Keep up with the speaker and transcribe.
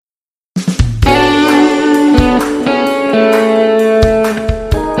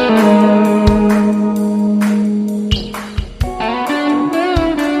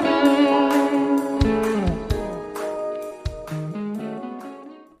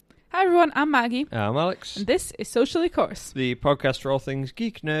Hi everyone, I'm Maggie. I'm Alex. And this is Socially Course. The podcast for all things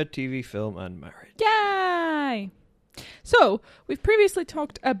geek, nerd, TV, film, and marriage. Yay! So, we've previously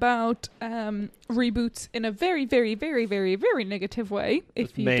talked about reboots in a very, very, very, very, very negative way.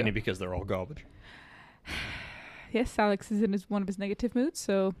 Mainly because they're all garbage. Yes, Alex is in one of his negative moods,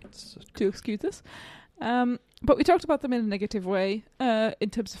 so to excuse us. But we talked about them in a negative way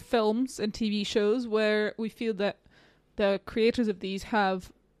in terms of films and TV shows where we feel that the creators of these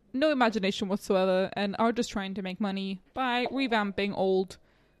have no imagination whatsoever and are just trying to make money by revamping old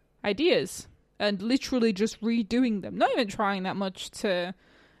ideas and literally just redoing them. Not even trying that much to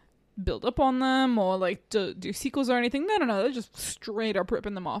build up on them or like do sequels or anything. No, they're just straight up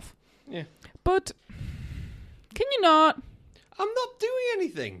ripping them off. Yeah. But can you not? I'm not doing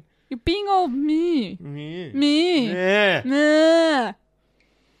anything. You're being all me. Yeah. Me. Yeah. Nah.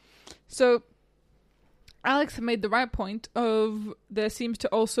 So Alex made the right point of there seems to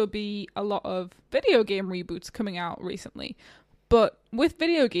also be a lot of video game reboots coming out recently. But with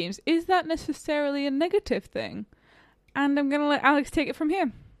video games, is that necessarily a negative thing? And I'm going to let Alex take it from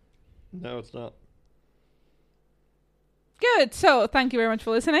here. No, it's not. Good. So, thank you very much for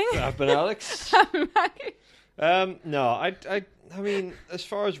listening. I've been Alex. I'm Maggie. No, I mean, as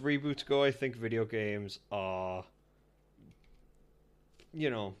far as reboots go, I think video games are,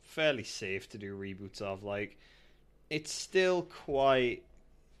 fairly safe to do reboots of. Like, it's still quite,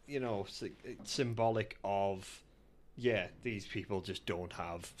 symbolic of, these people just don't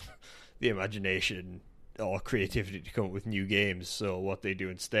have the imagination or creativity to come up with new games. So what they do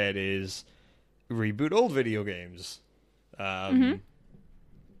instead is reboot old video games. And,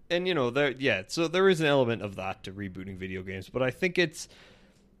 so there is an element of that to rebooting video games, but I think it's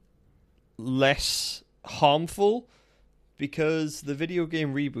less harmful because the video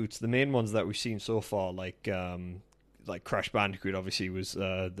game reboots, the main ones that we've seen so far, like Crash Bandicoot, obviously was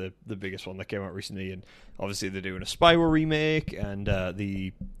the biggest one that came out recently, and obviously they're doing a Spyro remake and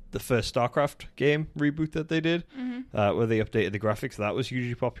the first StarCraft game reboot that they did, where they updated the graphics. That was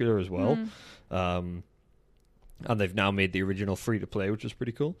hugely popular as well. And they've now made the original free to play, which is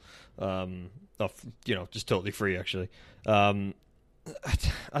pretty cool. Just totally free, actually.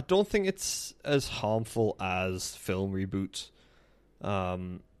 I don't think it's as harmful as film reboots,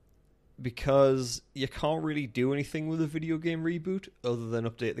 because you can't really do anything with a video game reboot other than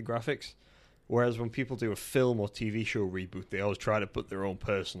update the graphics. Whereas when people do a film or TV show reboot, they always try to put their own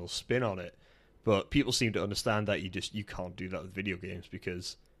personal spin on it. But people seem to understand that you can't do that with video games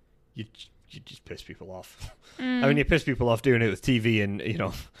because you just piss people off. I mean, you piss people off doing it with TV and,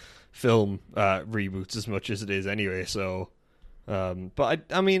 film reboots as much as it is anyway, so... but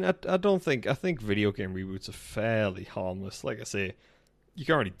I think video game reboots are fairly harmless. Like I say, you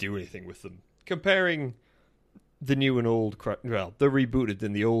can't really do anything with them. Comparing the new and old... the rebooted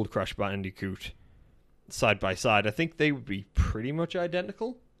and the old Crash Bandicoot side by side, I think they would be pretty much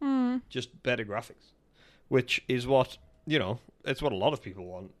identical. Just better graphics. Which is what... it's what a lot of people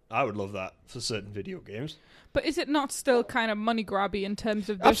want. I would love that for certain video games. But is it not still kind of money grabby in terms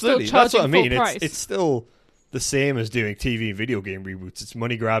of absolutely? Still That's what I mean. Full price? It's still the same as doing TV and video game reboots. It's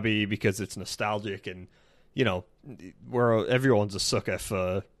money grabby because it's nostalgic, and where everyone's a sucker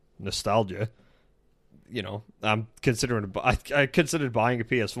for nostalgia. I'm considering. I considered buying a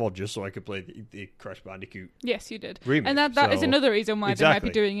PS4 just so I could play the Crash Bandicoot. Yes, you did. Remake, and that is another reason why they might be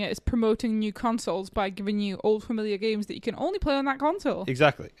doing it, is promoting new consoles by giving you old familiar games that you can only play on that console.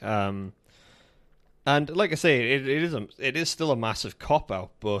 Exactly. And like I say, it is still a massive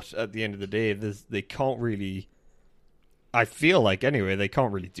cop-out, but at the end of the day, they can't really... I feel like, anyway, they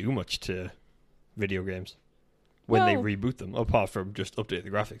can't really do much to video games when they reboot them, apart from just update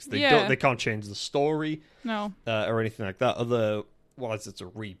the graphics. They can't change the story or anything like that. Otherwise, it's a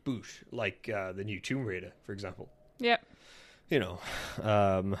reboot, like the new Tomb Raider, for example. Yeah. That's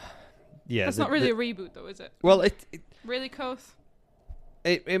not really a reboot, though, is it? Well, it really, Koth?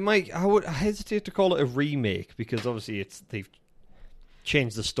 It might. I hesitate to call it a remake because obviously they've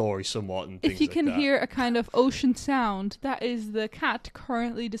changed the story somewhat and things like that. If you can hear a kind of ocean sound, that is the cat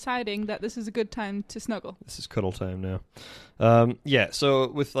currently deciding that this is a good time to snuggle. This is cuddle time now.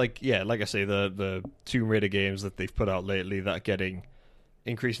 So with like I say, the Tomb Raider games that they've put out lately that are getting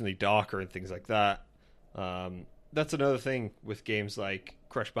increasingly darker and things like that. That's another thing with games like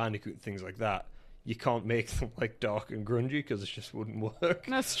Crash Bandicoot and things like that. You can't make them like dark and grungy because it just wouldn't work.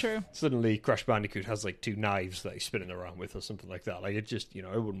 That's true. Suddenly, Crash Bandicoot has like 2 knives that he's spinning around with or something like that. Like it just, it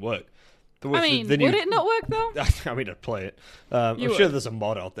wouldn't work. Would it not work though? I mean, I'd play it. I'm sure there's a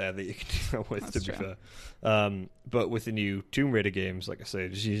mod out there that you can do that with. That's to be fair, but with the new Tomb Raider games, like I say,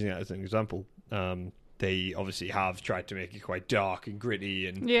 just using that as an example, they obviously have tried to make it quite dark and gritty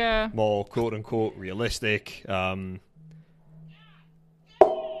and more quote-unquote realistic. Oh,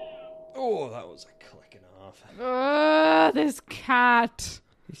 that was a click and a half. This cat.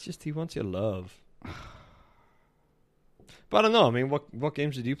 He wants your love. But I don't know, I mean, what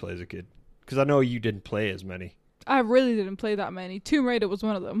games did you play as a kid? Because I know you didn't play as many. I really didn't play that many. Tomb Raider was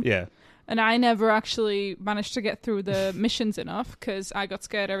one of them. Yeah. And I never actually managed to get through the missions enough because I got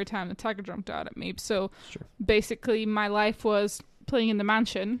scared every time the tiger jumped out at me. So basically my life was playing in the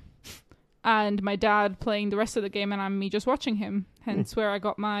mansion and my dad playing the rest of the game and me just watching him. Hence where I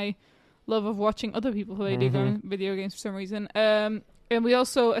got my love of watching other people play video games for some reason. And we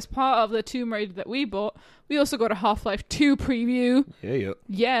also, as part of the Tomb Raider that we bought, we also got a Half-Life 2 preview.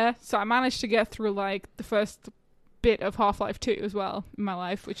 Yeah, so I managed to get through, like, the first bit of Half-Life 2 as well in my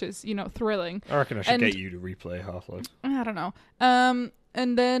life, which is, thrilling. I reckon I should get you to replay Half-Life. I don't know.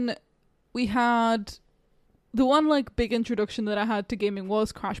 And then we had... The one, like, big introduction that I had to gaming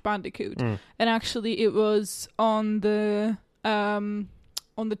was Crash Bandicoot. And actually, it was on the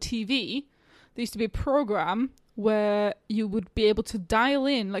TV. There used to be a program where you would be able to dial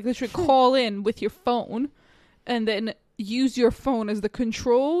in, like literally call in with your phone and then use your phone as the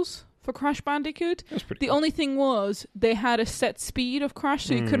controls for Crash Bandicoot. The only thing was they had a set speed of Crash,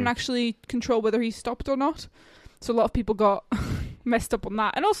 so you couldn't actually control whether he stopped or not. So a lot of people got messed up on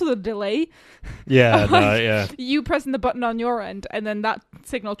that. And also the delay. Yeah, You pressing the button on your end and then that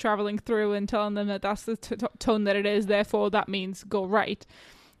signal traveling through and telling them that that's the tone that it is, therefore that means go right.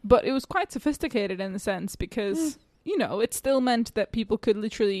 But it was quite sophisticated in the sense because, it still meant that people could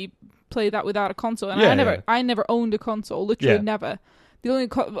literally play that without a console. And I never owned a console, literally never. The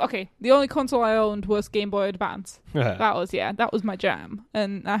only console I owned was Game Boy Advance. That was my jam.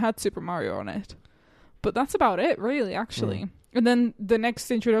 And I had Super Mario on it. But that's about it, really, actually. And then the next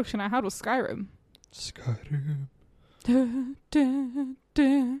introduction I had was Skyrim.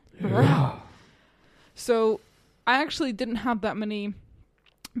 So I actually didn't have that many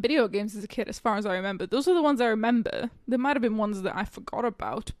video games as a kid, as far as I remember. Those are the ones I remember. There might have been ones that I forgot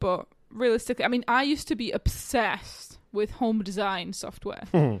about, but realistically, I mean, I used to be obsessed with home design software.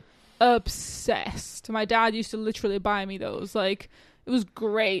 Obsessed. My dad used to literally buy me those. Like, it was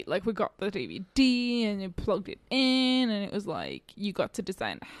great. Like, we got the DVD and you plugged it in and it was like, you got to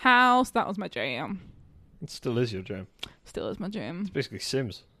design a house. That was my jam. It still is your jam. Still is my jam. It's basically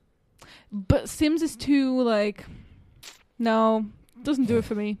Sims. But Sims is too, like, no, doesn't do it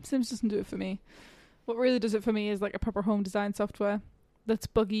for me. Sims doesn't do it for me. What really does it for me is like a proper home design software that's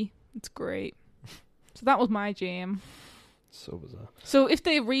buggy. It's great. So that was my jam. So bizarre. So if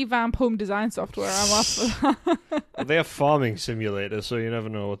they revamp home design software, I'm off for that. Well, they have farming simulators, so you never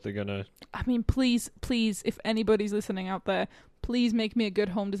know what they're gonna... I mean, please, if anybody's listening out there, please make me a good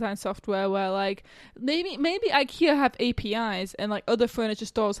home design software where, like, maybe IKEA have APIs and, like, other furniture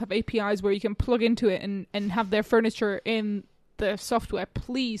stores have APIs where you can plug into it and have their furniture in the software.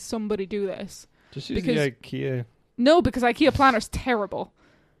 Please, somebody do this. Just use the IKEA... No, because IKEA Planner's terrible.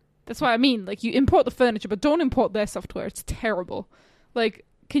 That's what I mean. Like, you import the furniture, but don't import their software. It's terrible. Like,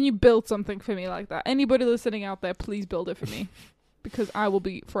 can you build something for me like that? Anybody listening out there, please build it for me. Because I will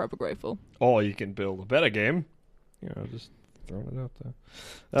be forever grateful. Or you can build a better game. Just throwing it out there.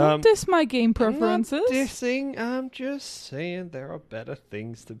 Don't diss my game preferences. I'm not dissing. I'm just saying there are better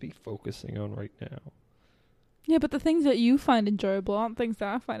things to be focusing on right now. Yeah, but the things that you find enjoyable aren't things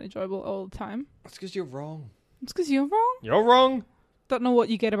that I find enjoyable all the time. That's because you're wrong. It's because you're wrong? You're wrong. Don't know what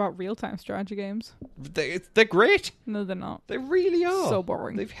you get about real-time strategy games. They're great. No, they're not. They really are. So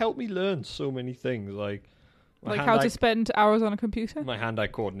boring. They've helped me learn so many things, like how to spend hours on a computer. My hand-eye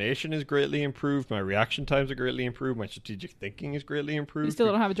coordination is greatly improved. My reaction times are greatly improved. My strategic thinking is greatly improved. You still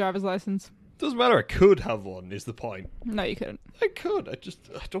don't have a driver's license. Doesn't matter. I could have one. Is the point? No, you couldn't. I could. I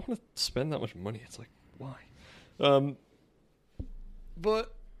don't want to spend that much money. It's like, why?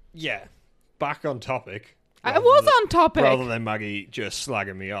 But yeah, back on topic. I was on topic. Rather than Maggie just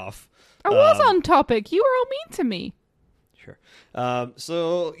slagging me off. I was on topic. You were all mean to me. Sure.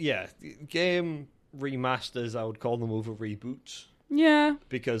 So, yeah, game remasters, I would call them over reboots. Yeah.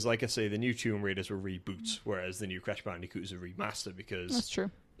 Because, like I say, the new Tomb Raiders were reboots, whereas the new Crash Bandicoot is a remaster because... That's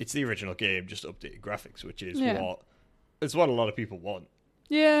true. It's the original game, just updated graphics, which is what a lot of people want.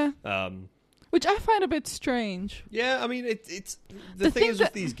 Yeah. Which I find a bit strange. Yeah, I mean, it's the thing is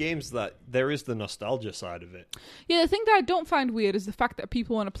with these games that there is the nostalgia side of it. Yeah, the thing that I don't find weird is the fact that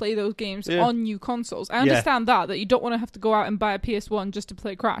people want to play those games on new consoles. I understand that you don't want to have to go out and buy a PS1 just to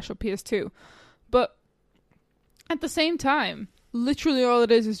play Crash or PS2. But at the same time, literally all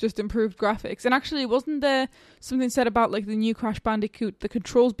it is just improved graphics. And actually, wasn't there something said about like the new Crash Bandicoot, the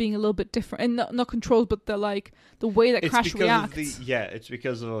controls being a little bit different, and not controls, but the way that Crash reacts? It's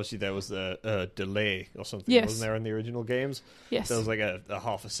because of obviously there was a delay or something, Yes. wasn't there, in the original games? Yes. There was like a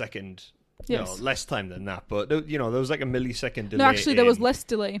half a second. Yes. No, less time than that, but there was like a millisecond delay. No, actually, there was less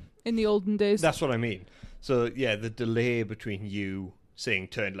delay in the olden days. That's what I mean. So yeah, the delay between you saying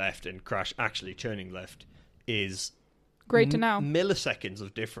turn left and Crash actually turning left is great to know. Milliseconds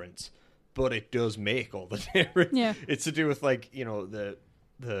of difference, but it does make all the difference. Yeah. It's to do with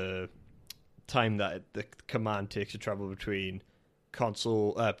the time that the command takes to travel between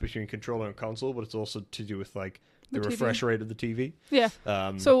between controller and console, but it's also to do with like the refresh rate of the TV. Yeah.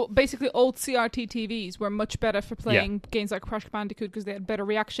 So basically, old CRT TVs were much better for playing games like Crash Bandicoot because they had better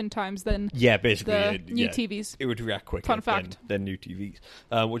reaction times than basically the new TVs. It would react quicker Fun fact. than new TVs,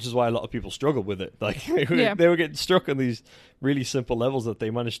 which is why a lot of people struggle with it. Like they Yeah. were getting stuck on these really simple levels that they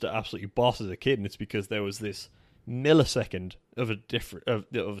managed to absolutely boss as a kid, and it's because there was this millisecond of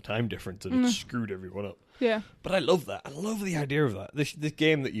a time difference, and it screwed everyone up. Yeah. But I love that. I love the idea of that. This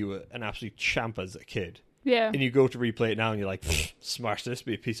game that you were an absolute champ as a kid. Yeah. And you go to replay it now and you're like, smash this,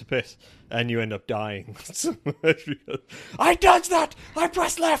 be a piece of piss. And you end up dying so much because, I dodged that! I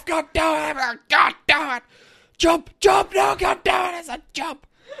pressed left, god damn it! God damn it! Jump! No, god damn it! I said jump!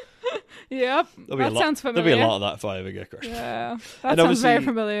 Yep. That sounds familiar. There'll be a lot of that if I ever get crushed. Yeah. That sounds very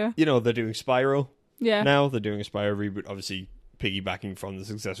familiar. You know, they're doing Spyro Yeah. now. They're doing a Spyro reboot, obviously piggybacking from the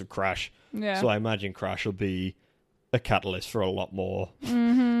success of Crash. Yeah. So I imagine Crash will be a catalyst for a lot more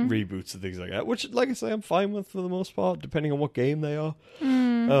reboots and things like that, which, like I say, I'm fine with for the most part, depending on what game they are.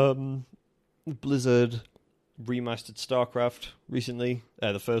 Blizzard remastered StarCraft recently,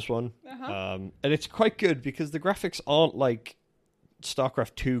 the first one, and it's quite good because the graphics aren't like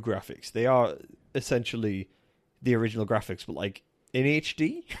StarCraft 2 graphics. They are essentially the original graphics, but like in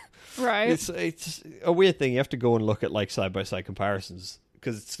HD. Right. It's a weird thing. You have to go and look at like side-by-side comparisons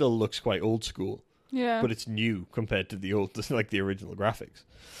because it still looks quite old school. Yeah. But it's new compared to the old, like the original graphics.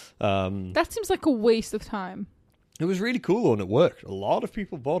 That seems like a waste of time. It was really cool and it worked. A lot of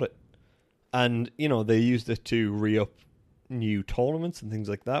people bought it. And, you know, they used it to re-up new tournaments and things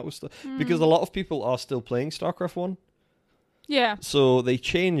like that. Because a lot of people are still playing StarCraft 1. Yeah. So they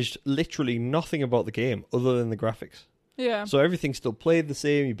changed literally nothing about the game other than the graphics. Yeah. So everything still played the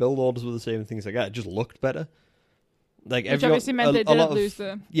same, your build orders were the same and things like that. It just looked better. Like Which obviously meant they didn't lose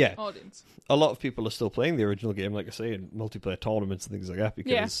the yeah, audience. A lot of people are still playing the original game, like I say, in multiplayer tournaments and things like that,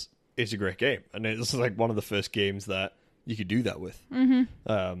 because it's a great game. And it's like one of the first games that you could do that with.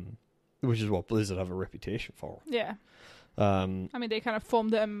 Which is what Blizzard have a reputation for. Yeah. I mean, they kind of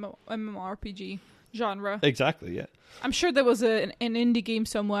formed the MMORPG genre. Exactly, yeah. I'm sure there was an indie game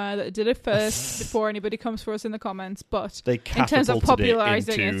somewhere that did it first before anybody comes for us in the comments, but they in terms of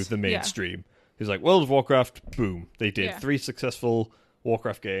popularizing it into it, the mainstream. It's like World of Warcraft, boom. They did 3 successful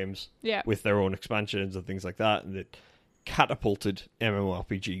Warcraft games with their own expansions and things like that, and it catapulted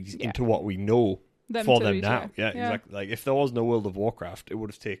MMORPGs into what we know for them now. Yeah, exactly. Like if there was no World of Warcraft, it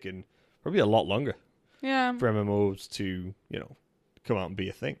would have taken probably a lot longer for MMOs to, you know, come out and be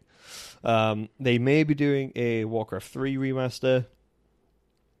a thing. They may be doing a Warcraft 3 remaster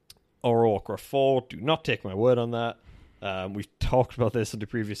or a Warcraft 4. Do not take my word on that. We've talked about this in the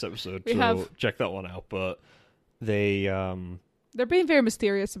previous episode, check that one out. But they're being very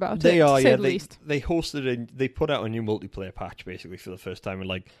mysterious about it. They are, to say the least. They hosted they put out a new multiplayer patch basically for the first time in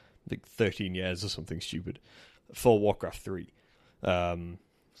like 13 years or something stupid for Warcraft 3.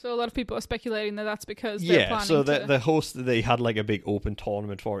 So a lot of people are speculating that that's because they're planning so to... they had like a big open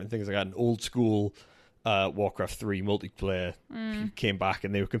tournament for it and things like that. An old school Warcraft 3 multiplayer came back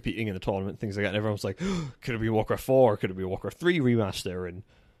and they were competing in the tournament and things like that. And everyone was like, could it be Warcraft 4? Could it be Warcraft 3 remaster?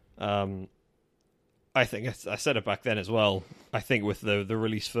 And I think I said it back then as well. I think with the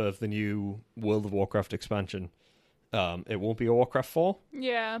release of the new World of Warcraft expansion, it won't be a Warcraft 4.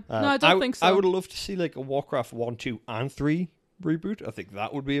 Yeah. No, I don't think so. I would love to see like a Warcraft 1, 2, and 3 reboot. I think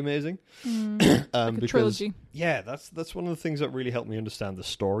that would be amazing. Like a trilogy. Yeah, that's one of the things that really helped me understand the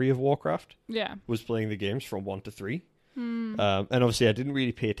story of Warcraft. Yeah. Was playing the games from 1 to 3. And obviously I didn't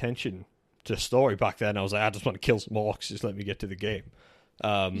really pay attention to story back then. I was like, I just want to kill some orcs, just let me get to the game.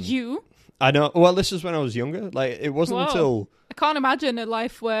 You? I know. Well, this was when I was younger. Like, it wasn't until... I can't imagine a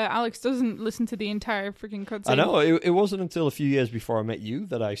life where Alex doesn't listen to the entire freaking cutscene. I know. It wasn't until a few years before I met you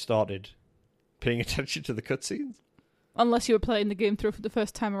that I started paying attention to the cutscenes. Unless you were playing the game through for the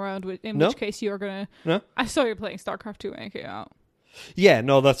first time around, in which case you are going to... No. I saw you playing StarCraft 2 when it came out. Yeah,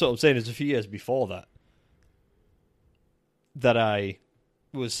 no, that's what I'm saying. It's a few years before that I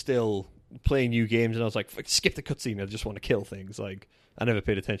was still playing new games, and I was like, skip the cutscene. I just want to kill things. Like, I never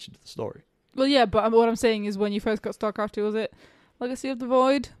paid attention to the story. Well, yeah, but what I'm saying is when you first got StarCraft 2, was it Legacy of the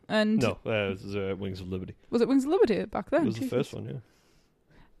Void? And No, it was Wings of Liberty. Was it Wings of Liberty back then? It was the first one,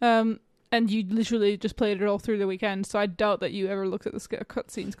 yeah. And you literally just played it all through the weekend, so I doubt that you ever looked at the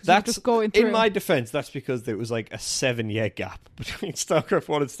cutscenes because you're just going through. In my defense, that's because there was like a 7-year gap between StarCraft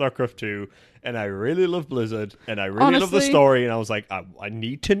 1 and StarCraft 2, and I really love Blizzard, and I really love the story, and I was like, I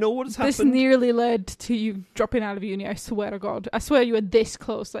need to know what has happened. This nearly led to you dropping out of uni, I swear to God. I swear you were this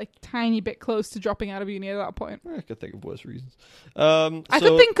close, like tiny bit close to dropping out of uni at that point. I could think of worse reasons. I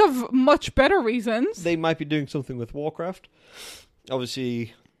could think of much better reasons. They might be doing something with Warcraft.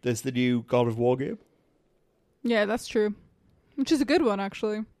 Obviously, there's the new God of War game. Yeah, that's true. Which is a good one,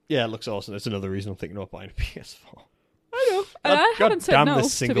 actually. Yeah, it looks awesome. That's another reason I'm thinking about buying a PS4. I know. And I haven't said no,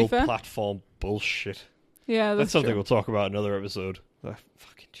 this single to be fair. platform bullshit. Yeah, that's something true. we'll talk about in another episode.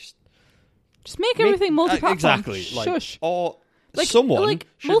 Fucking just make everything multi-platform. Exactly. Shush. Or someone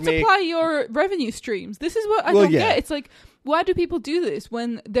should multiply your revenue streams. This is what I don't get. It's like, why do people do this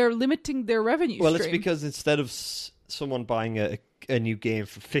when they're limiting their revenue stream? Well, it's because instead of someone buying a new game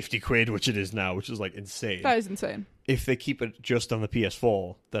for 50 quid, which it is now, which is like insane. That is insane. If they keep it just on the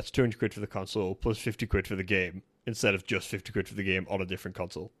PS4, that's 200 quid for the console plus 50 quid for the game, instead of just 50 quid for the game on a different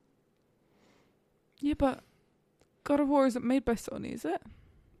console. Yeah, but God of War isn't made by Sony, is it?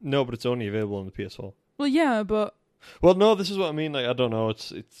 No, but it's only available on the PS4. Well, yeah, but... Well, no, this is what I mean. Like, I don't know.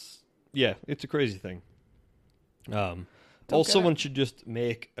 It's a crazy thing. Someone should just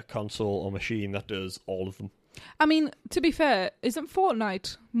make a console or machine that does all of them. I mean, to be fair, isn't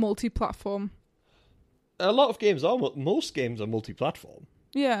Fortnite multi-platform? A lot of games are. Most games are multi-platform.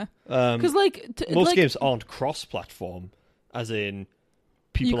 Yeah. Because, most games aren't cross-platform, as in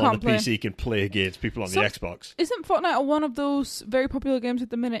people on the PC can play against people on the Xbox. Isn't Fortnite one of those very popular games at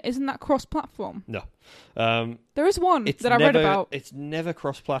the minute? Isn't that cross-platform? No. There is one I read about. It's never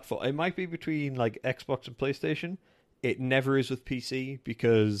cross-platform. It might be between like Xbox and PlayStation. It never is with PC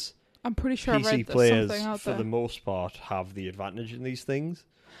because... I'm pretty sure PC I read players, something out there. for the most part, have the advantage in these things.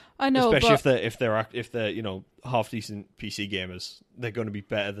 I know, especially if they're half decent PC gamers, they're going to be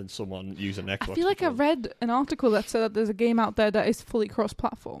better than someone using Xbox. I feel like I read an article that said that there's a game out there that is fully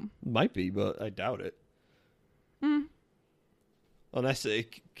cross-platform. Might be, but I doubt it. Unless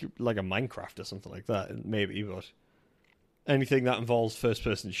like a Minecraft or something like that, maybe. But anything that involves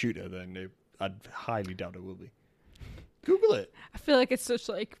first-person shooter, then I'd highly doubt it will be. Google it. I feel like it's such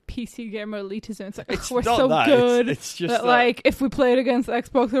like PC gamer elitism. It's like we're not so that. good. It's just that, like if we played against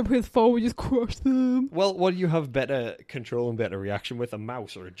Xbox or PS4, we just crush them. Well, what do you have better control and better reaction with, a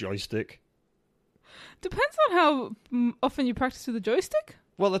mouse or a joystick? Depends on how often you practice with the joystick.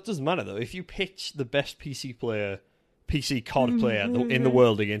 Well, that doesn't matter though. If you pitch the best PC COD player in the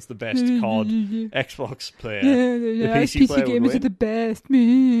world against the best COD Xbox player, the PC player gamers would win. are the best.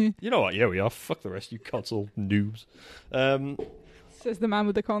 You know what? Yeah, we are. Fuck the rest of you console noobs. Says the man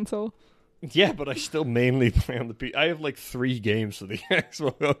with the console. Yeah, but I still mainly play on the PC. I have like 3 games for the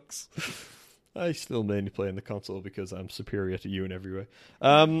Xbox. I still mainly play on the console because I'm superior to you in every way.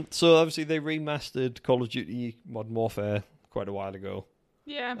 So obviously they remastered Call of Duty Modern Warfare quite a while ago.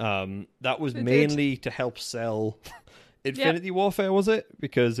 Yeah. That was mainly to help sell Infinity Warfare, was it?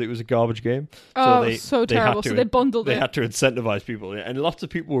 Because it was a garbage game. So terrible. So they bundled it. They had to incentivize people. And lots of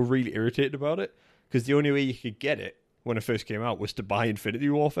people were really irritated about it because the only way you could get it when it first came out was to buy Infinity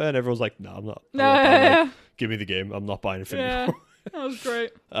Warfare. And everyone's like, no, I'm not. Give me the game. I'm not buying Infinity Warfare. That was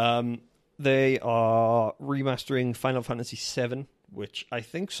great. They are remastering Final Fantasy VII, which I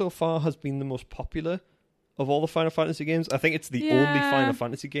think so far has been the most popular of all the Final Fantasy games. I think it's the only Final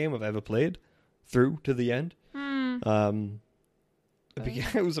Fantasy game I've ever played through to the end. It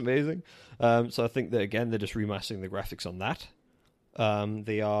was amazing. So I think that, again, they're just remastering the graphics on that.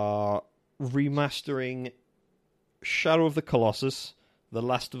 They are remastering Shadow of the Colossus, The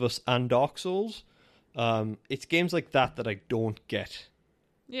Last of Us, and Dark Souls. It's games like that I don't get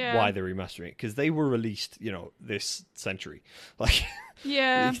why they're remastering it, because they were released, this century. Like,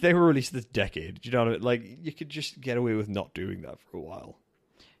 they were released this decade. Do you know what I mean? Like, you could just get away with not doing that for a while.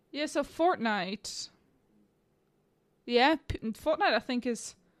 Yeah, so Fortnite... Yeah, Fortnite, I think,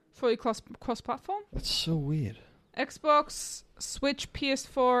 is fully cross-platform. That's so weird. Xbox, Switch,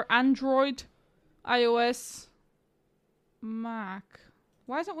 PS4, Android, iOS, Mac.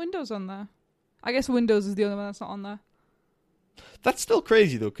 Why isn't Windows on there? I guess Windows is the only one that's not on there. That's still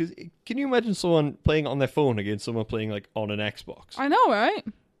crazy, though, because can you imagine someone playing on their phone against someone playing, like, on an Xbox? I know, right?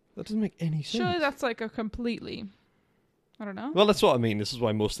 That doesn't make any sense. Surely that's, like, a completely I don't know. Well, that's what I mean. This is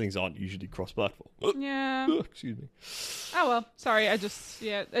why most things aren't usually cross-platform. Yeah. Excuse me. Oh, well. Sorry,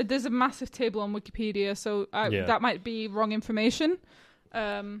 there's a massive table on Wikipedia, so that might be wrong information.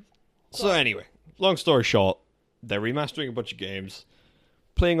 So anyway, long story short, they're remastering a bunch of games.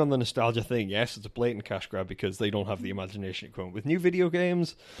 Playing on the nostalgia thing, yes, it's a blatant cash grab because they don't have the imagination to come up with new video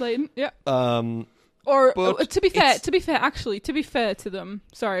games. Blatant, yeah. But to be fair to them,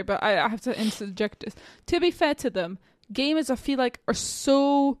 sorry, but I have to interject this. To be fair to them, gamers I feel like are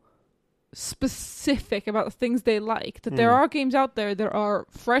so specific about the things they like that there are games out there that are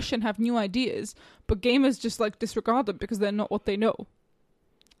fresh and have new ideas, but gamers just like disregard them because they're not what they know.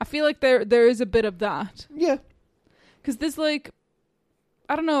 I feel like there is a bit of that. Yeah. Because there's like,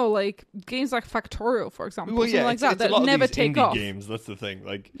 I don't know, like games like Factorial, for example, well, yeah, something like that that never take off. Games, that's the thing.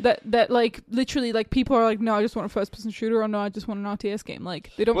 Like that like literally like people are like, no, I just want a first-person shooter, or no, I just want an RTS game.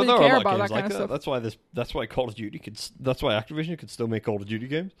 Like they don't well, really care about that kind of stuff. That's why Call of Duty that's why Activision could still make Call of Duty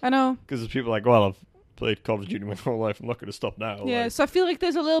games. I know, because there's people like, well, I've played Call of Duty my whole life. I'm not going to stop now. Yeah, so I feel like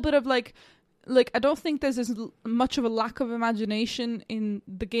there's a little bit of like I don't think there's as much of a lack of imagination in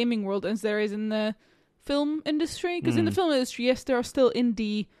the gaming world as there is in the film industry. Because in the film industry, yes, there are still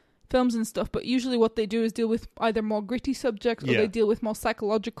indie films and stuff, but usually what they do is deal with either more gritty subjects or they deal with more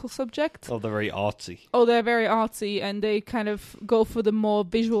psychological subjects. Oh, they're very artsy. Oh, they're very artsy, and they kind of go for the more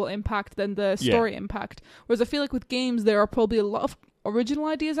visual impact than the story impact. Whereas I feel like with games, there are probably a lot of original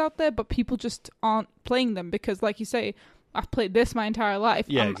ideas out there, but people just aren't playing them because, like you say, I've played this my entire life.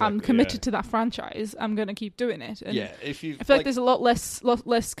 Yeah, I'm committed to that franchise. I'm going to keep doing it. And I feel like there's a lot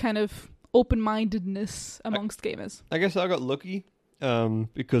less kind of open-mindedness amongst gamers. I guess I got lucky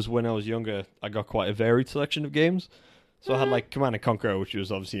because when I was younger, I got quite a varied selection of games. So I had like Command & Conquer, which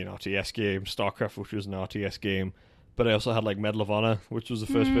was obviously an RTS game, StarCraft, which was an RTS game, but I also had like Medal of Honor, which was a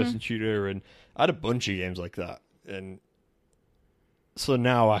first-person shooter, and I had a bunch of games like that. And so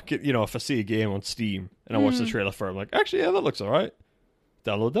now I could, if I see a game on Steam and I watch the trailer for it, I'm like, actually, yeah, that looks alright.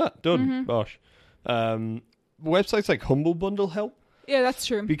 Download that. Done. Bosh. Websites like Humble Bundle help. Yeah, that's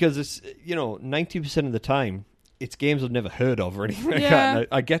true. Because it's, 90% of the time, it's games I've never heard of or anything like that. And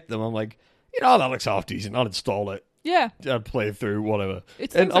I get them. I'm like, that looks half decent. I'll install it. Yeah. I'll play it through, whatever.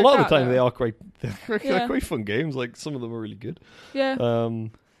 And a lot of the time, though. they're quite fun games. Like, some of them are really good. Yeah.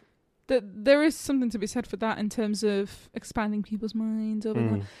 There is something to be said for that in terms of expanding people's minds over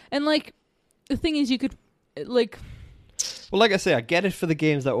that. And like the thing is, you could like. Well, like I say, I get it for the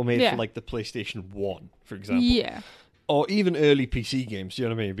games that were made for like the PlayStation 1, for example. Yeah. Or even early PC games. You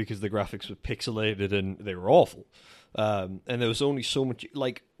know what I mean? Because the graphics were pixelated and they were awful. And there was only so much.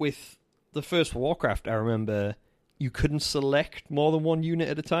 Like with the first Warcraft, I remember you couldn't select more than one unit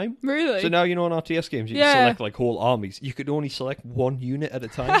at a time. Really? So now, on RTS games, you can select like whole armies. You could only select one unit at a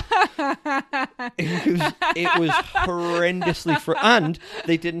time. it was horrendously and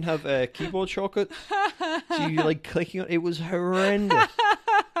they didn't have a keyboard shortcut. So you like clicking on it was horrendous.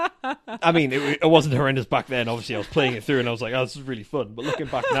 I mean, it wasn't horrendous back then. Obviously, I was playing it through and I was like, oh, this is really fun. But looking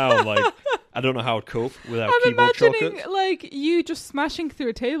back now, I'm like, I don't know how I'd cope without keyboard shortcuts. Like you just smashing through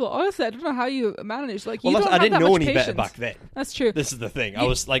a table. Honestly, I don't know how you managed. Like, well, I didn't know any better back then. That's true. This is the thing. I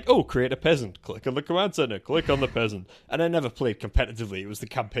was like, create a peasant. Click on the command center. Click on the peasant. And I never played competitively. It was the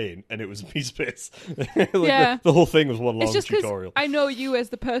campaign, and it was a piece of piss. The whole thing was one long tutorial. I know you as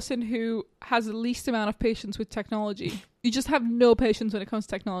the person who has the least amount of patience with technology. You just have no patience when it comes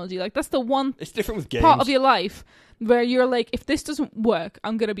to technology. Like, that's the one it's different with games. part of your life where you're like, if this doesn't work,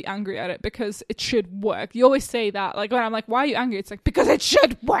 I'm going to be angry at it because it should work. You always say that. Like, when I'm like, why are you angry? It's like, because it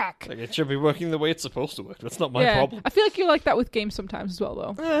should work. Like, it should be working the way it's supposed to work. That's not my problem. I feel like you're like that with games sometimes as well,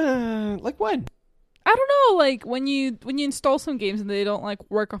 though. Like when? I don't know, like when you install some games and they don't like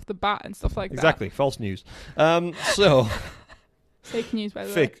work off the bat and stuff like that. Exactly, false news. So fake news, by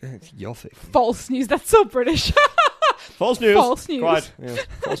the way. You're fake. False news. That's so British. False news. False news. Quiet. Yeah,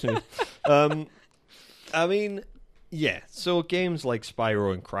 false news. I mean, yeah. So games like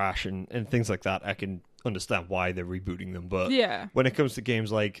Spyro and Crash and things like that, I can understand why they're rebooting them. But when it comes to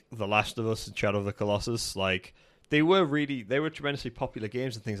games like The Last of Us and Shadow of the Colossus, like they were tremendously popular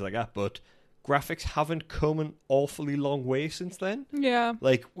games and things like that. But graphics haven't come an awfully long way since then. Yeah.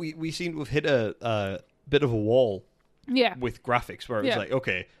 Like we seem to have hit a bit of a wall. Yeah. With graphics, where it was like,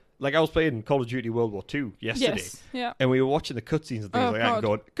 okay. Like, I was playing Call of Duty World War II yesterday. Yes, yeah. And we were watching the cutscenes and things like that and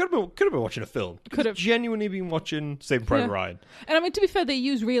going, could have been watching a film. Could have genuinely been watching Saving Private Ryan. And I mean, to be fair, they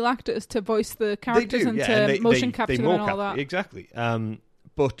use real actors to voice the characters and to motion capture them and all that. Exactly.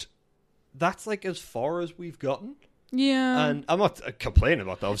 But that's like as far as we've gotten. Yeah. And I'm not complaining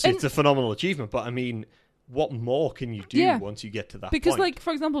about that. Obviously, it's a phenomenal achievement. But I mean, what more can you do once you get to that because, point? like,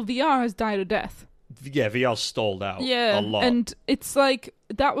 for example, VR has died a death. VR's stalled out a lot. And it's like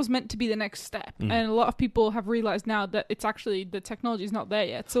that was meant to be the next step, and a lot of people have realized now that it's actually the technology is not there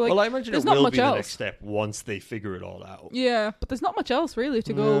yet. So like, I imagine there's it not will much be else. the next step once they figure it all out. Yeah, but there's not much else really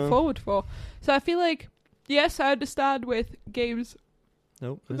to go forward for. So I feel like, yes, I understand with games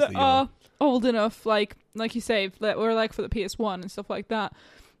that are old enough, like you say, that were like for the PS1 and stuff like that.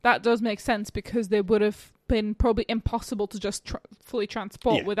 That does make sense because they would have been probably impossible to just fully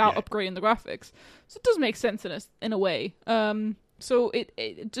transport without upgrading the graphics. So it does make sense in a way. So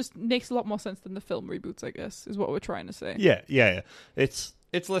it just makes a lot more sense than the film reboots, I guess, is what we're trying to say. Yeah. It's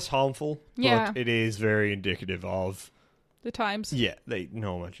less harmful, but it is very indicative of the times. Yeah,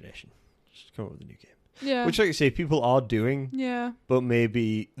 no imagination. Just come up with a new game. Yeah. Which, like I say, people are doing. Yeah. But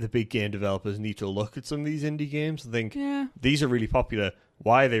maybe the big game developers need to look at some of these indie games and think, these are really popular.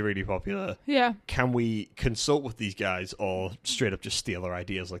 Why are they really popular? Yeah. Can we consult with these guys or straight up just steal their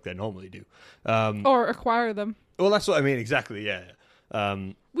ideas like they normally do? Or acquire them. Well, that's what I mean, exactly, yeah.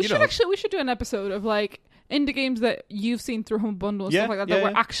 We should do an episode of like indie games that you've seen through Humble Bundle and stuff like that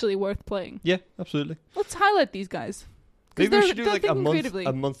were actually worth playing. Yeah, absolutely. Let's highlight these guys. Maybe we should do like a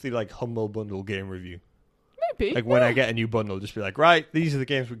monthly like Humble Bundle game review. Maybe. Like when I get a new bundle, just be like, right, these are the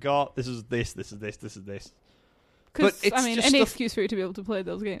games we got. This is this, this is this, this is this. Because, I mean, any excuse for you to be able to play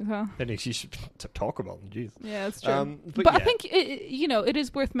those games, huh? Any excuse to talk about them, jeez. Yeah, that's true. But I think, it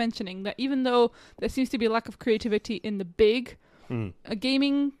is worth mentioning that even though there seems to be a lack of creativity in the big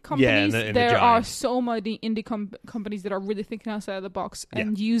gaming companies, there are so many indie companies that are really thinking outside of the box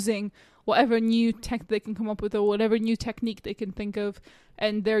and using whatever new tech they can come up with or whatever new technique they can think of,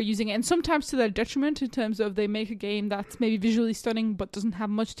 and they're using it. And sometimes to their detriment in terms of they make a game that's maybe visually stunning but doesn't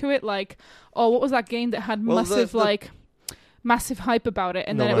have much to it. Like, what was that game that had massive hype about it?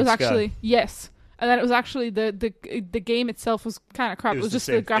 And then it was actually... Yes. And then it was actually the game itself was kind of crap. It was just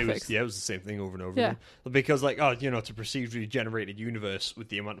the graphics. It was the same thing over and over again. Because, like, it's a procedurally generated universe with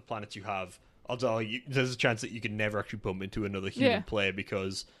the amount of planets you have, although there's a chance that you could never actually bump into another human player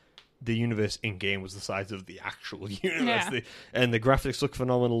because the universe in-game was the size of the actual universe. Yeah. And the graphics look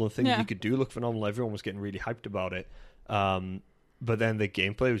phenomenal, and things you could do look phenomenal. Everyone was getting really hyped about it. But then the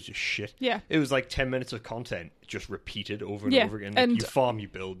gameplay was just shit. Yeah. It was like 10 minutes of content just repeated over and over again. Like, and you farm, you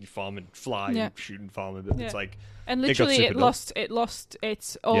build, you farm and fly, you shoot and farm a bit. It's like... And literally it lost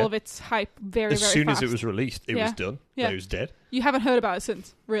its all of its hype very, very fast. As soon as it was released, it was done. Yeah. It was dead. You haven't heard about it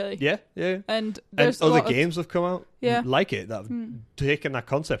since, really. Yeah. And other games have come out like it that have taken that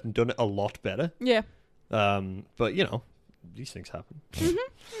concept and done it a lot better. Yeah. But, these things happen.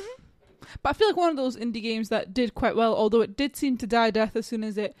 But I feel like one of those indie games that did quite well, although it did seem to die a death as soon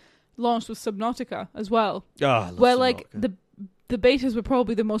as it launched, was Subnautica as well. Where like the betas were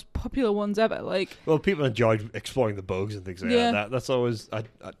probably the most popular ones ever. Like, well, people enjoyed exploring the bugs and things like that. That's always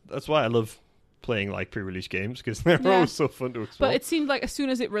that's why I love playing like pre-release games, because they're always so fun to explore. But it seemed like as soon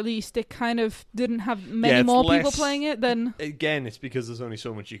as it released, it kind of didn't have many more people playing it. Then again, it's because there's only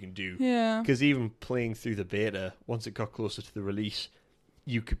so much you can do. Yeah. Because even playing through the beta, once it got closer to the release,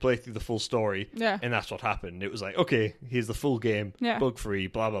 you could play through the full story, and that's what happened. It was like, okay, here's the full game, bug-free,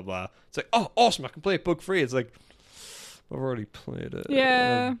 blah, blah, blah. It's like, oh, awesome, I can play it bug-free. It's like, I've already played it.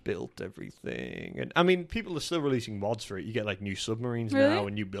 I've built everything. And I mean, people are still releasing mods for it. You get like new submarines now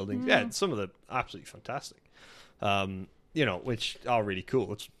and new buildings. Yeah, some of them are absolutely fantastic. Which are really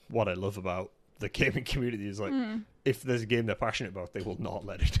cool. It's what I love about the gaming community is like, if there's a game they're passionate about, they will not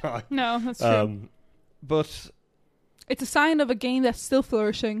let it die. No, that's true. But... it's a sign of a game that's still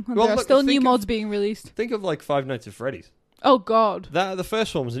flourishing. And there are still new mods being released. Think of like Five Nights at Freddy's. Oh, God. The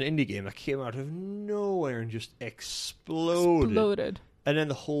first one was an indie game that came out of nowhere and just exploded. And then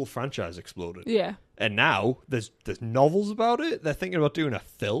the whole franchise exploded. Yeah. And now there's novels about it. They're thinking about doing a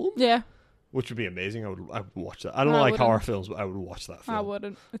film. Yeah. Which would be amazing. I would watch that. I don't like horror films, but I would watch that film. I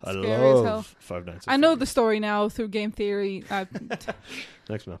wouldn't. It's I scary love as hell. Five Nights at Freddy's. I know the story now through game theory.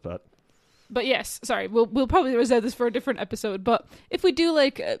 Next map, that. But yes, sorry, we'll probably reserve this for a different episode. But if we do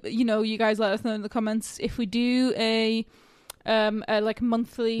you guys let us know in the comments if we do a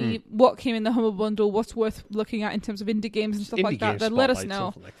monthly what came in the Humble Bundle, what's worth looking at in terms of indie games and stuff indie like that. Then let us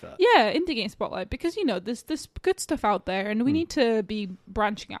know. Like that. Yeah, indie game spotlight, because there's good stuff out there, and we need to be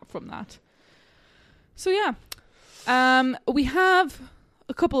branching out from that. So yeah, we have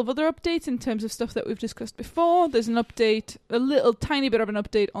a couple of other updates in terms of stuff that we've discussed before. There's an update, a little tiny bit of an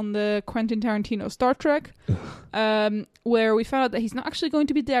update on the Quentin Tarantino Star Trek, where we found out that he's not actually going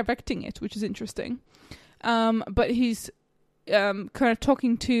to be directing it, which is interesting. But he's kind of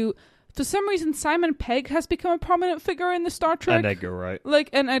talking to... For some reason, Simon Pegg has become a prominent figure in the Star Trek. And Edgar Wright.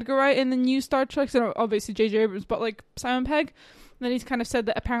 And Edgar Wright in the new Star Trek. So obviously J.J. Abrams, but Simon Pegg. then he's kind of said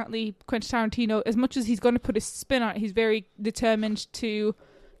that apparently Quentin Tarantino, as much as he's going to put his spin on it, he's very determined to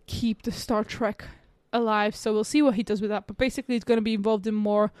keep the Star Trek alive. So we'll see what he does with that. But basically, he's going to be involved in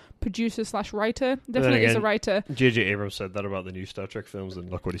more producer/writer. Definitely is a writer. J.J. Abrams said that about the new Star Trek films,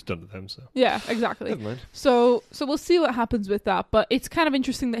 and look what he's done to them. So yeah, exactly. Never mind. So we'll see what happens with that. But it's kind of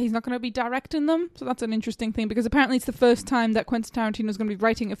interesting that he's not going to be directing them. So that's an interesting thing, because apparently it's the first time that Quentin Tarantino is going to be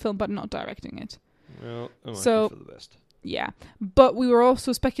writing a film but not directing it. Well, it might be for the best. Yeah, but we were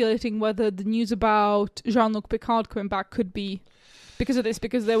also speculating whether the news about Jean-Luc Picard coming back could be because of this,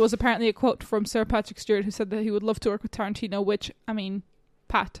 because there was apparently a quote from Sir Patrick Stewart who said that he would love to work with Tarantino, which, I mean,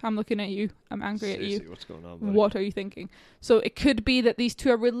 Pat, I'm looking at you. I'm angry at you. What's going on, buddy? What are you thinking? So it could be that these two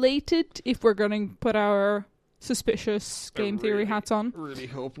are related if we're going to put our suspicious game theory hats on. Really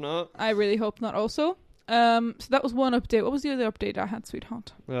hope not. I really hope not also. So that was one update. What was the other update I had,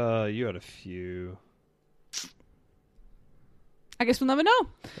 sweetheart? You had a few. I guess we'll never know.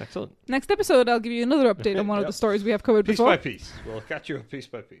 Excellent. Next episode, I'll give you another update on one of the stories we have covered before. Piece by piece. We'll catch you up piece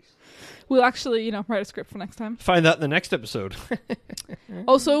by piece. We'll actually, write a script for next time. Find that in the next episode.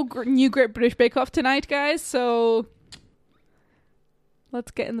 Also, new Great British Bake Off tonight, guys. So let's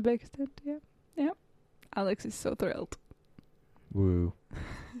get in the baker's tent. Yeah. Alex is so thrilled. Woo.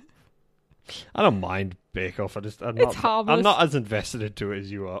 I don't mind Bake Off. It's harmless. I'm not as invested into it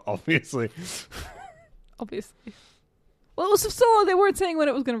as you are, obviously. Obviously. Well, it was so they weren't saying when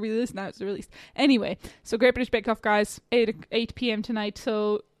it was going to release. Now it's released. Anyway, so Great British Bake Off, guys, 8 p.m. tonight,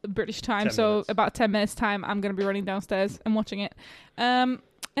 so British time. So about 10 minutes time, I'm going to be running downstairs and watching it. And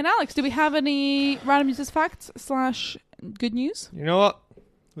Alex, do we have any random users facts / good news? You know what?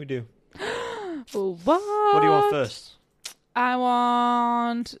 We do. What? What do you want first? I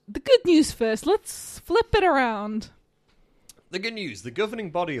want the good news first. Let's flip it around. The good news. The governing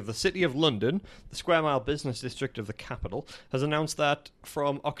body of the City of London, the Square Mile business district of the capital, has announced that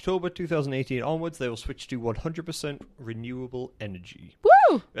from October 2018 onwards, they will switch to 100% renewable energy.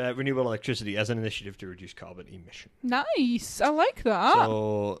 Woo! Renewable electricity as an initiative to reduce carbon emission. Nice. I like that.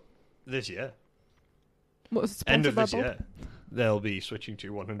 So, this year. What was it End of this Bob? year. They'll be switching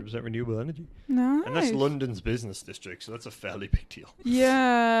to 100% renewable energy. Nice. And that's London's business district, so that's a fairly big deal.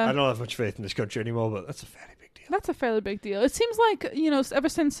 Yeah. I don't have much faith in this country anymore, but that's a fairly big deal. That's a fairly big deal. It seems like, ever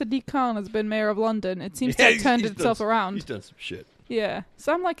since Sadiq Khan has been mayor of London, it seems to have turned itself around. He's done some shit. Yeah.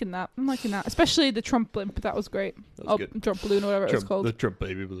 So I'm liking that. Especially the Trump blimp. That was great. That was good. Trump balloon or whatever it was called. The Trump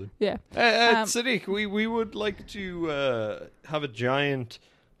baby balloon. Yeah. Sadiq, we would like to have a giant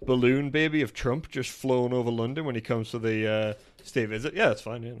balloon baby of Trump just flown over London when he comes to the state visit. Yeah, that's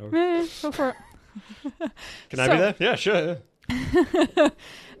fine. Yeah, no. Yeah, go for it. Can I be there? Yeah, sure.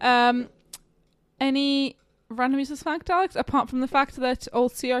 Yeah. Any random useless fact, Alex? Apart from the fact that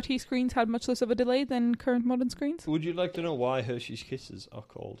old CRT screens had much less of a delay than current modern screens? Would you like to know why Hershey's Kisses are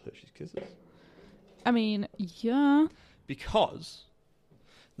called Hershey's Kisses? I mean, yeah. Because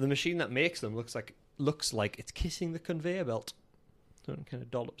the machine that makes them looks like it's kissing the conveyor belt. So it kind of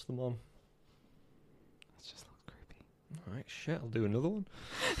dollops them on. That just looks creepy. Alright, shit, I'll do another one.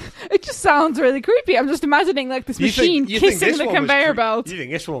 It just sounds really creepy. I'm just imagining this machine kissing the conveyor belt. You think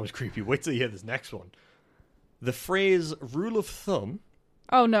this one was creepy? Wait till you hear this next one. The phrase rule of thumb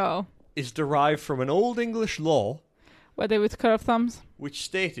oh no is derived from an old English law where they would cut off thumbs, which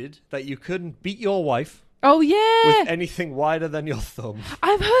stated that you couldn't beat your wife with anything wider than your thumb.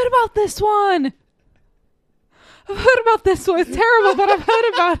 I've heard about this one. It's terrible, but I've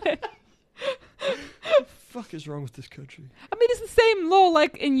heard about it. What the fuck is wrong with this country? I mean, it's the same law.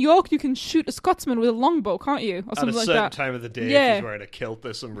 Like in York, you can shoot a Scotsman with a longbow, can't you? Or something like that. At a certain time of the day, if he's wearing a kilt,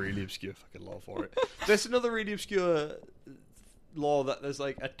 there's some really obscure fucking law for it. There's another really obscure law that there's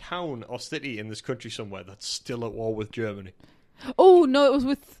like a town or city in this country somewhere that's still at war with Germany. Oh, no, it was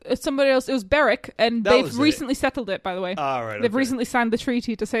with somebody else. It was Berwick, and they've recently settled it, by the way. Ah, right. They've recently signed the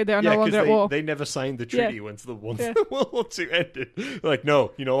treaty to say they are no longer at war. They never signed the treaty once World War II ended. Like,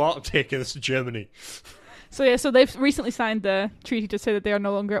 no, you know what? I'm taking this to Germany. So they've recently signed the treaty to say that they are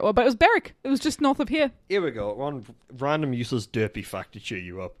no longer at war. But it was Berwick. It was just north of here. Here we go. One random useless derpy fact to cheer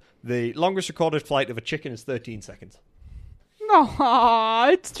you up. The longest recorded flight of a chicken is 13 seconds. Oh,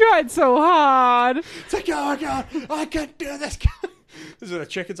 it's tried so hard. It's like, oh my God, I can't do this. This is when the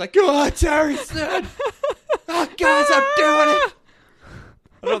chicken's like, go on, Terry, son. Oh, guys, I'm doing it.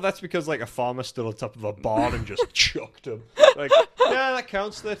 I know that's because like a farmer stood on top of a barn and just chucked him. Like, yeah, that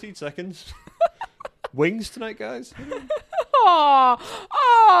counts, 13 seconds. Wings tonight, guys. Oh.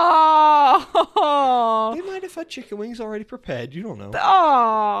 They might have had chicken wings already prepared. You don't know.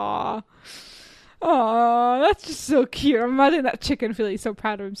 Oh, that's just so cute. I'm imagining that chicken feeling so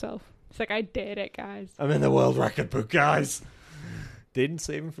proud of himself. It's like, I did it, guys. I'm in the world record book, guys. didn't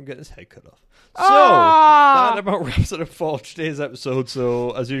save him from getting his head cut off. So, Ah! that about wraps it up for today's episode.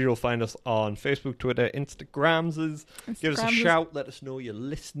 So, as usual, find us on Facebook, Twitter, Instagrams. Give us a shout. Let us know you're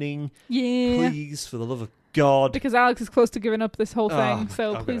listening. Yeah. Please, for the love of God. Because Alex is close to giving up this whole thing,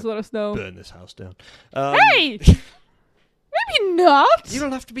 so I'm please gonna let us know. Burn this house down. Hey! Maybe not! You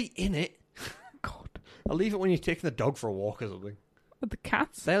don't have to be in it. God. I'll leave it when you're taking the dog for a walk or something. With the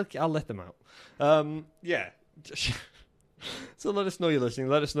cats? I'll let them out. Yeah. So let us know you're listening.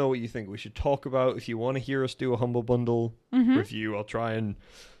 Let us know what you think we should talk about. If you want to hear us do a Humble Bundle review, I'll try and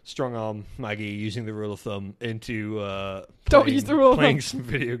strong arm Maggie using the rule of thumb into Don't use the rule of playing thumb. some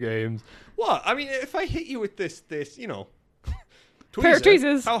video games. What? I mean, if I hit you with this, Pair of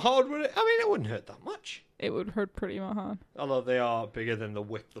tweezers. how hard would it? I mean, it wouldn't hurt that much. It would hurt pretty hard. Although they are bigger than the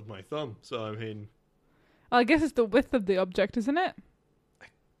width of my thumb. So, I mean... Well, I guess it's the width of the object, isn't it?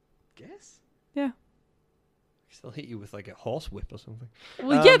 Guess? Yeah. I'll hit you with like a horse whip or something.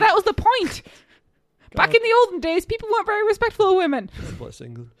 Well, yeah, that was the point. Back in the olden days, people weren't very respectful of women. God bless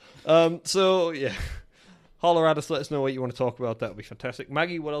England. So, yeah. Holler at us, let us know what you want to talk about. That would be fantastic.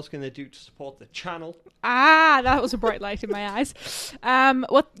 Maggie, what else can they do to support the channel? That was a bright light in my eyes.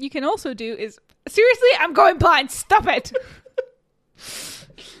 What you can also do is... Seriously, I'm going blind. Stop it.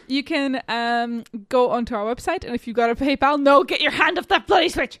 You can go onto our website, and if you've got a PayPal... No, get your hand off that bloody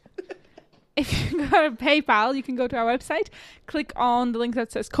switch. If you've got a PayPal, you can go to our website, click on the link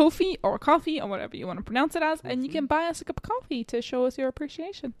that says Ko-fi or coffee or whatever you want to pronounce it as, and you can buy us a cup of coffee to show us your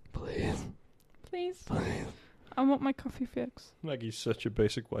appreciation. Please. I want my coffee fix. Maggie's such a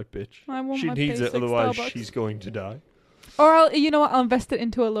basic white bitch. I want She my needs it, basic otherwise Starbucks. she's going to die. Or I'll invest it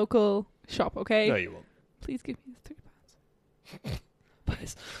into a local shop, okay? No, you won't. Please give me £30.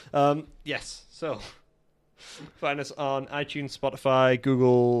 Please. Yes, so... Find us on iTunes, Spotify,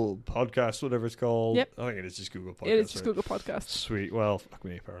 Google Podcasts, whatever it's called. Yep. I think it is just Google Podcasts. It is just right? Google Podcasts. Sweet. Well, fuck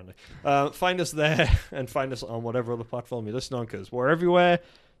me, apparently. Find us there and find us on whatever other platform you listen on, because we're everywhere,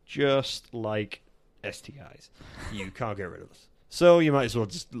 just like STIs. You can't get rid of us. So you might as well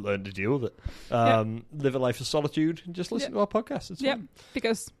just learn to deal with it. Live a life of solitude and just listen to our podcast. It's fun.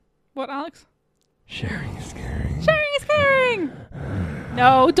 Because, what, Alex? Sharing is caring. Sharing is caring!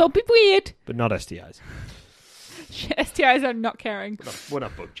 No, don't be weird. But not STIs. STIs are not caring. We're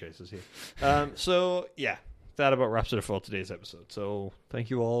not bug chasers here. So, yeah, that about wraps it up for today's episode. So, thank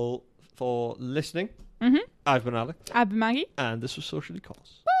you all for listening. Mm-hmm. I've been Alec. I've been Maggie. And this was Socially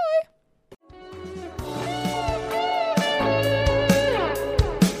Caused.